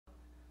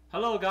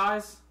Hello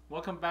guys,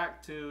 welcome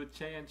back to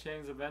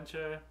Cheng&Cheng's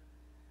adventure.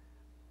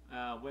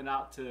 Went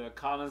out to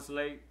Collins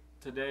Lake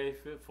today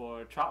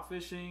for trout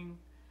fishing,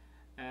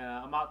 and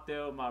I'm out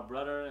there with my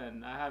brother,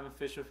 and I haven't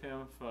fished with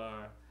him for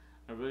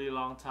a really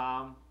long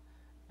time,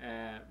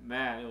 and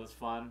man, it was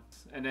fun.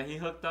 And then he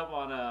hooked up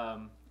on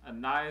a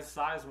nice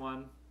size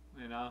one,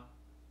 you know.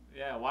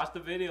 Yeah, watch the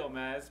video,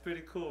 man, it's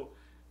pretty cool.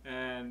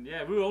 And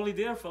yeah, we were only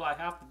there for like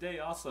half the day.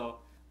 Also,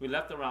 we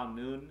left around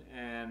noon,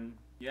 and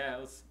yeah,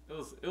 it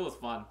was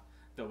fun.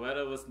 The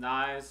weather was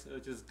nice. It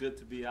was just good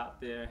to be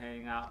out there,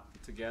 hanging out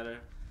together,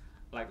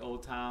 like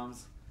old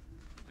times,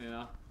 you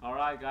know. All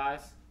right,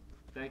 guys,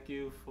 thank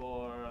you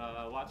for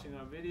watching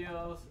our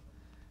videos.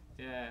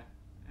 Yeah,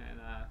 and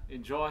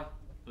enjoy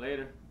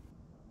later.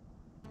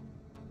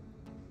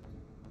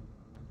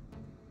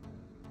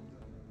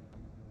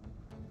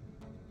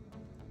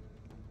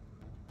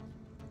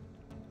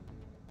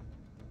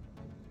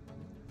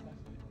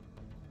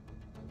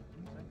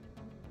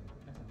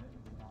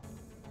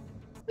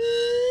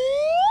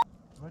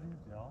 Ready?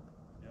 Yeah.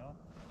 Yeah.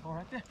 Oh,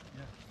 right there.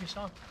 Yeah. Fish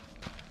on.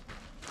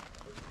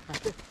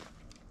 Right there.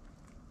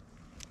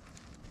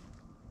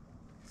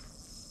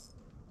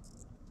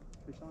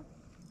 Fish on.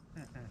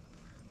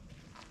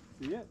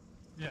 See it?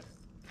 Yeah.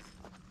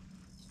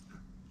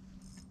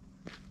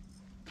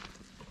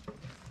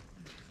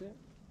 That's it.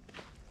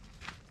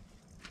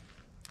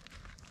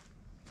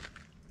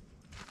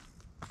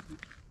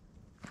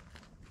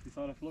 You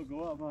saw the float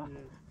go up, huh?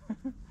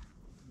 Yeah.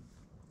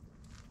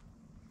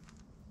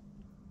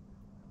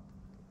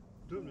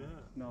 Doing that.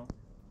 No.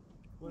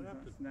 What He got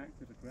happened? snagged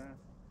to the grass.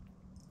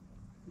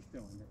 He's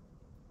still on there.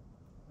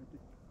 Right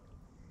there.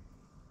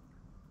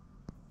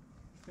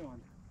 Still on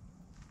there.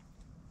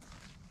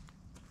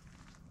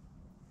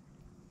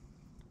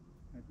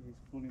 I think he's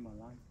pulling my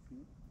line. See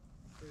it?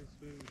 They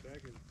swing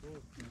back and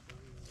forth.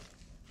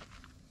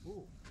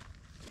 Oh,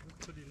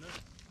 that's pretty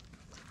nice.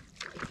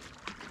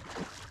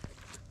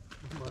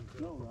 Come on,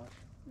 No rush.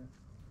 Yeah.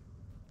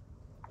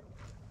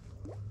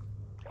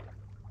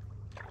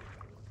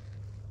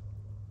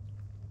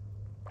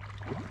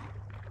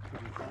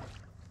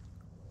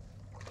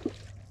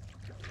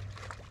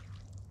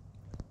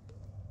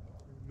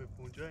 Mình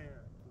phun chơi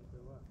à?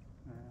 Phunว่า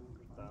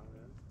ต่างเล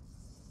ย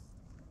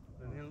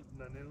นั่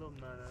นนี่ลม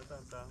มานะ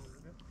ต่างๆเล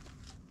ยนะ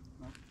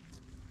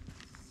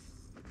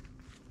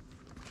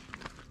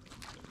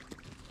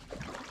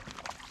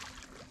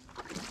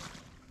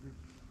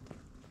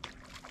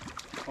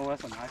Oh,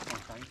 that's a nice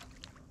one, thanks.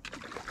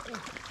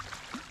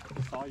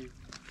 Saw you.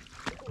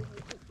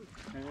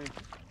 Hey.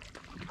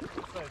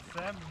 It's like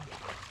salmon.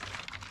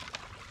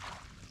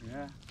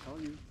 Yeah, saw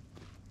you.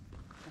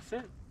 That's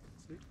it.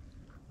 See?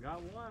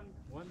 Got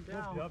one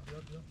down. Yup.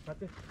 Right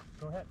there.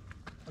 Go ahead.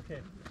 Okay,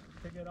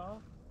 take it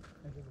off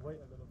and just wait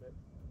a little bit.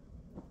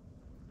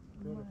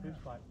 Do the fish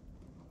fight.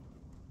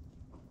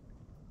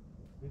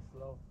 Be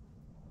slow.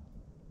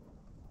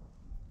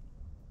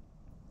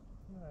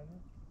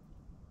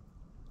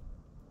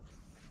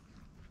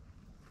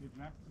 Get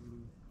back to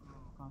the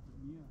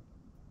constant gear.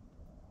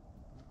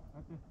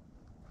 Right there.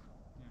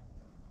 Yeah.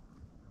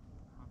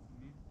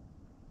 Constant gear.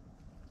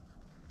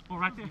 Oh,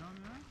 right there.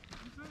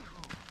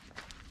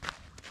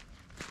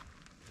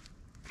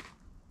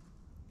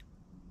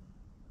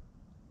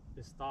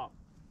 It stopped.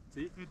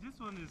 See? Hey, this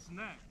one is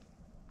snack.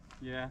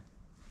 Yeah.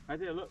 Right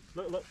there, look.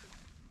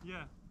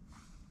 Yeah.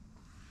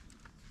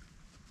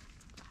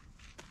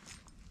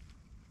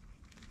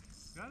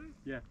 Got it?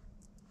 Yeah.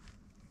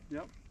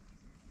 Yep.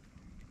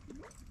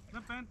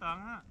 นั่นเป็นต่าง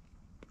ฮะ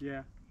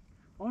Yeah.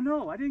 Oh no,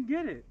 I didn't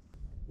get it.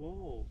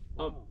 Whoa.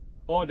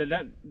 Oh,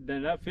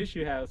 then that fish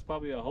you have is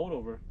probably a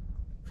holdover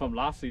from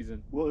last season.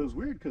 Well, it was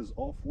weird because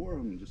all four of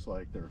them just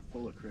like they're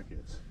full of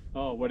crickets.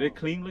 Oh, were they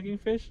clean looking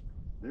fish?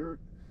 They were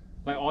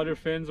Like all their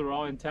fins were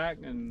all intact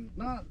and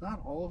not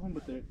all of them,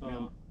 but they man,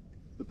 Oh.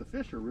 but the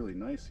fish are really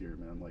nice here,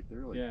 man. Like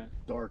they're like Yeah.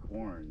 dark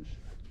orange.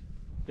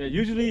 yeah.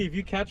 Usually, if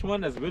you catch one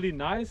that's really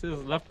nice,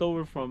 it's left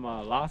over from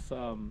last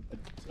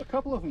A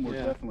couple of them were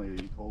Yeah.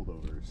 definitely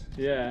holdovers.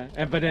 yeah.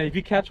 And but then if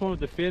you catch one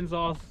with the fins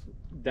all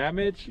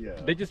damaged, Yeah.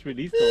 they just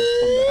release those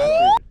from the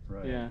hatchery.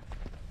 Right. Yeah.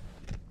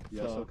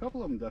 Yeah. So So- a couple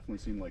of them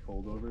definitely seem like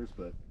holdovers,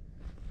 but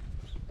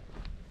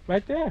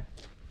Right there.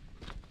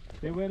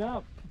 They went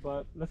up,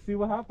 but let's see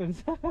what happens.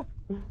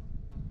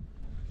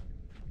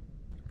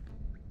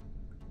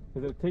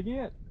 Is it taking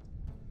it?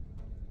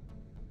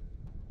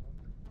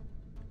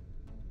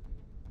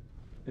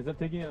 Is it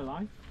taking it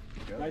alive?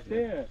 yeah, Right yeah.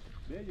 there.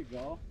 There you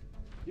go.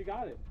 You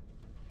got it.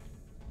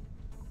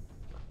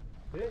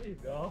 There you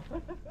go.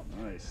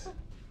 Nice.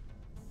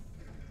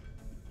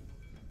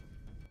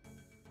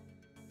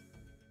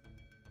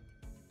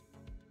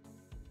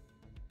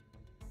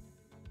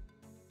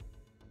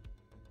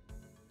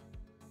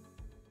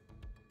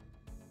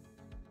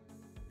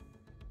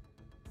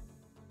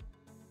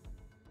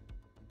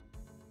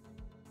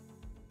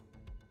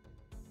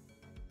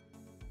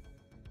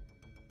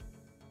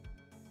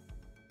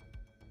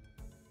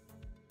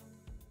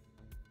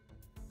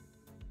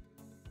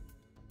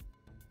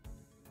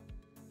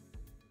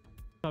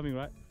 Coming,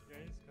 right? Yeah,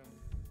 it's coming.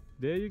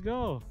 There you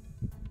go.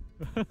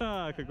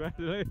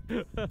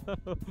 Congratulations.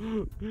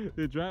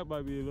 The drag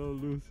might be a little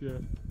loose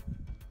here.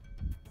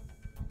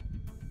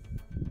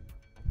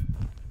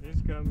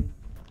 It's coming.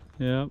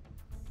 Yep.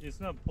 It's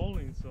not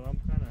pulling, so I'm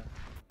kind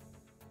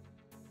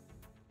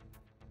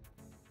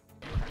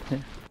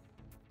of.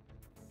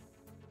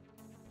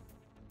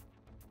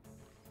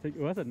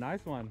 Oh, that's a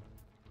nice one.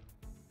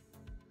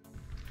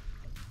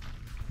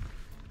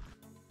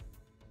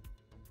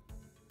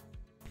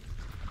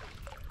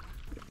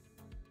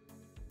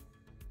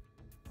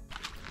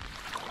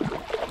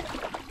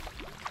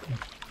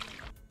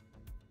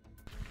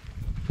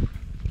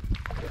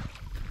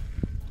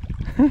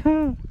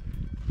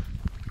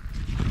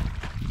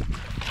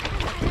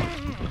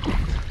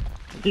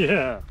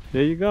 Yeah.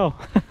 There you go.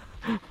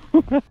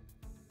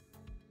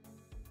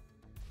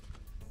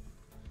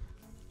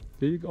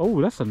 There you go.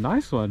 Oh, that's a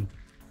nice one.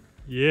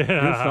 Yeah.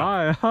 Good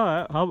size.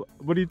 How?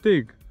 What do you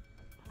think?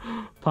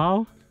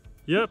 Pound?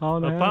 Yep.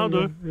 Pound a and half?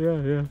 pounder.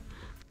 Yeah, yeah.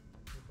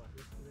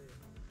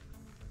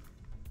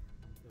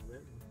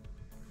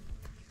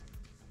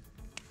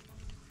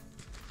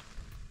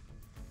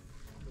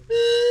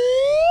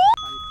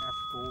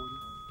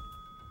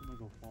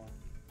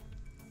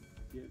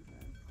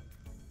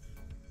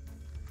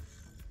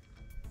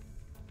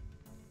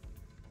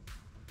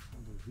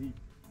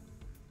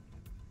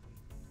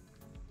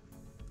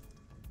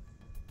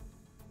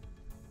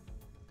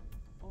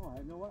 Oh,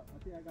 you know what? I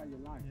think I got your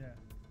line. Yeah.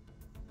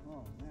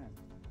 Oh man.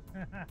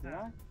 Did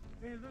I?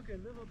 Hey, look, a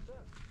little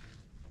duck.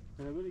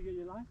 Did I really get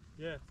your line?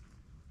 Yeah.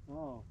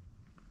 Oh.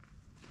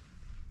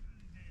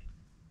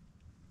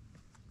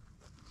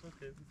 It's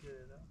okay, we get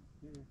it out.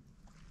 Yeah.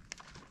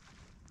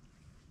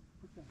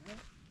 What the heck?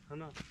 I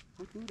know.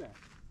 Who do that?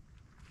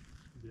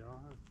 Yeah.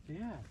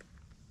 Yeah.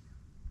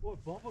 Oh,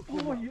 bobber.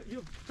 Oh,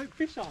 you put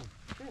fish on.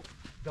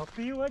 The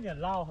field when you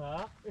lao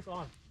hả? It's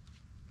on.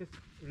 Just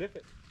lift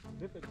it.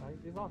 Lift it, right?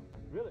 It's on.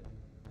 Reel it.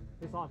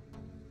 It's on.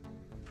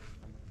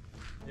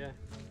 Yeah.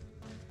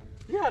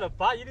 You had a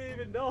bite, you didn't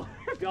even know.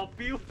 The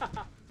field.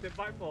 They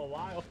bite for a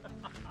while.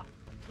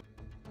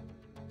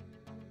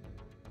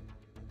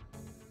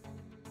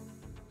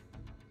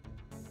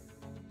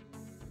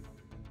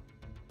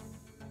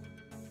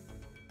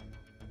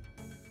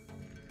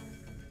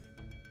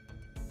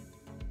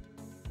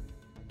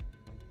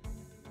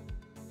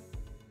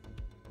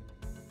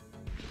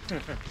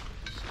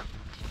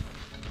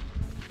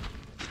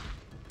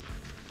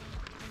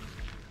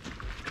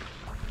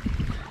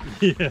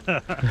 Yeah.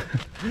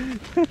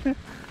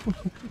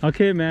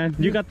 Okay, man.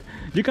 You got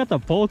the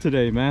pole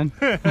today, man.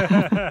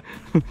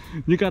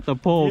 You got the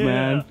pole, Yeah.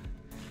 man.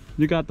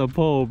 You got the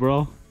pole,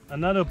 bro.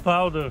 Another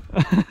powder.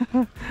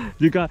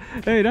 You got.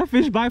 Hey, that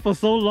fish bite for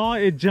so long,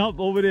 it jumped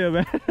over there,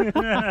 man.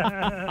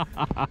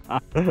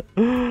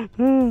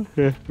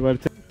 Here, you wanna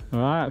take- All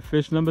right,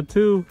 fish number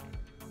 2.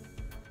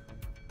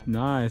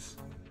 Nice.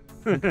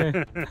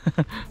 Okay.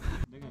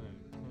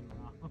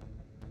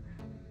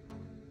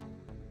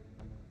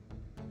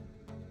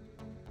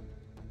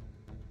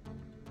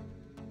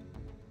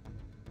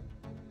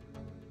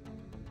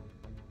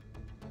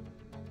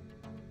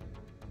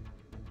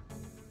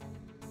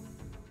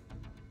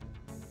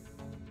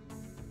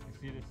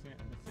 See the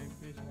same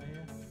fish right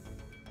here?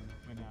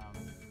 When around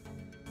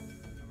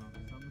the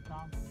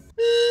summertime?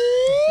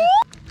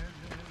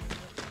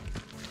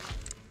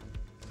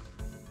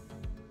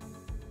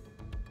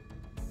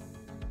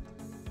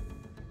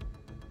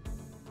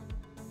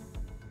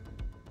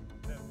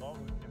 That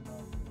bobber came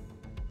out.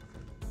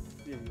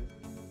 Yeah,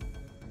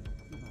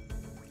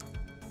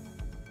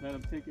 Let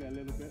him take it a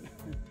little bit.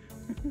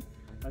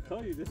 I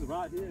told you this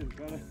rod here is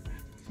better.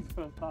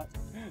 Hot.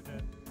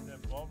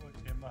 That bobber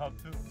came out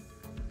too.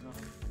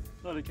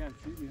 No, they can't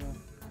see me, huh?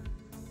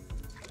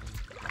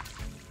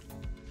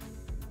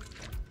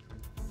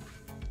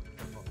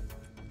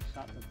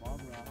 Shot the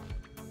bobber out.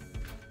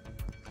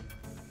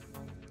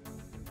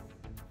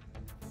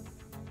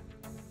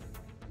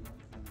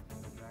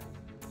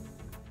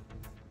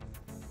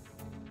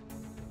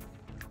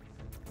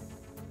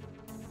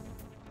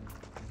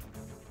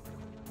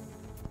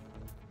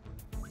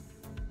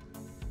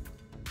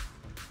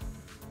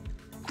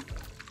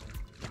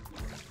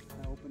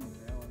 I opened the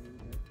tail a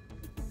little bit.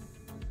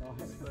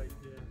 It's like,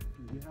 yeah.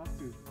 You have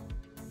to. You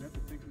have to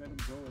let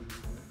them go a little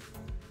bit.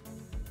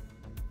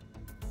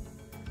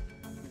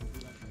 Can't do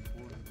like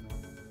before, you know.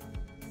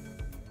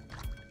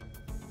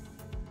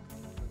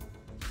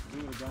 If we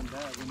would have done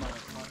that, we might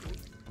have caught it.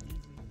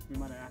 We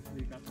might have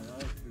actually got the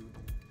other 2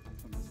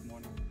 from this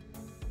morning.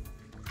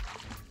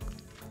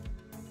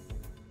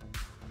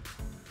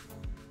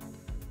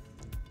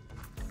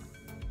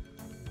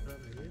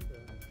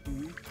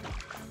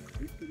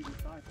 He's pretty good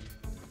size.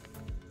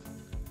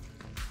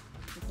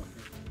 It's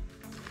okay.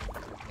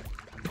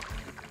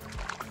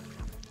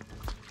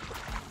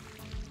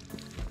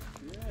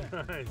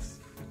 Yeah. Nice.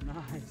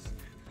 Nice.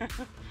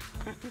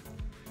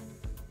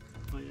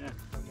 Oh yeah.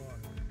 Come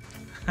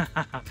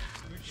on.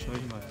 Show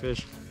you my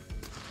fish.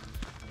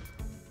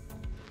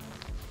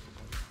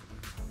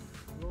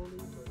 Slowly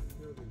but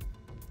surely.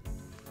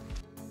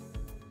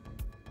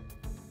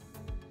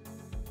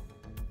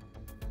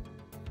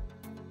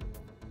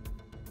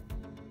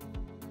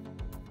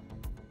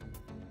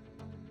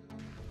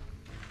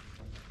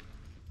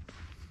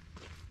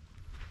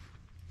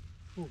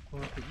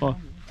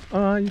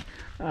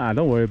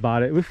 Don't worry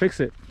about it. We'll fix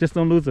it. Just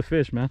don't lose the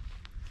fish, man.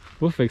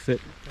 We'll fix it.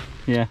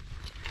 Yeah.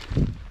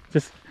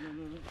 Just,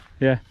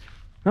 yeah.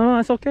 No,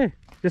 it's okay.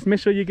 Just make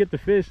sure you get the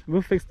fish.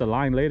 We'll fix the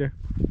line later.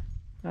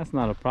 That's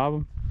not a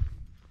problem.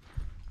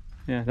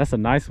 Yeah, that's a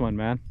nice one,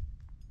 man.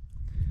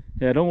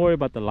 Yeah, don't worry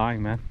about the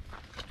line, man.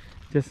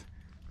 Just...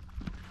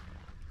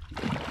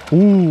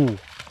 Ooh!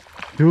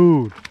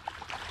 Dude!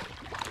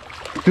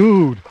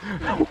 Dude!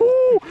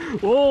 Ooh.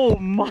 Oh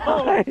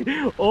my!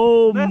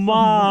 Oh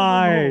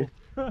my!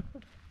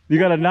 You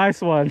got a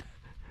nice one.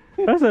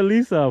 That's at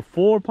least a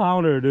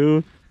 4-pounder,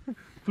 dude.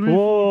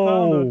 3-4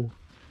 pounder.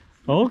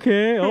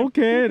 Okay,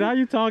 okay, now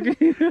you're talking.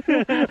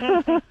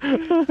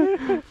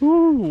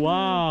 Ooh,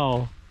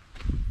 wow.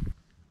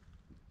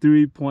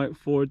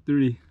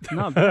 3.43.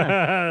 Not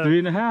bad.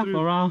 3.5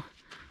 around.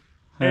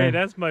 Hey,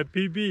 that's my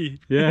PB.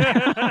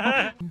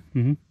 Yeah.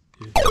 Mm-hmm.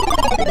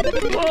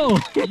 Whoa!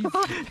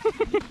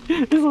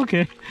 It's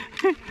okay.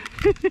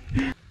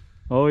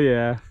 Oh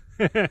yeah.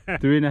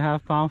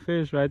 3.5 pound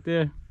fish right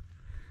there.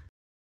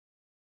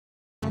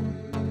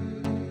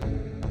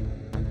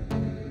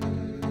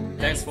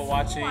 Thanks for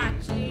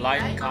watching.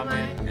 Like,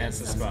 comment, and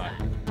subscribe.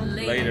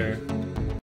 Later.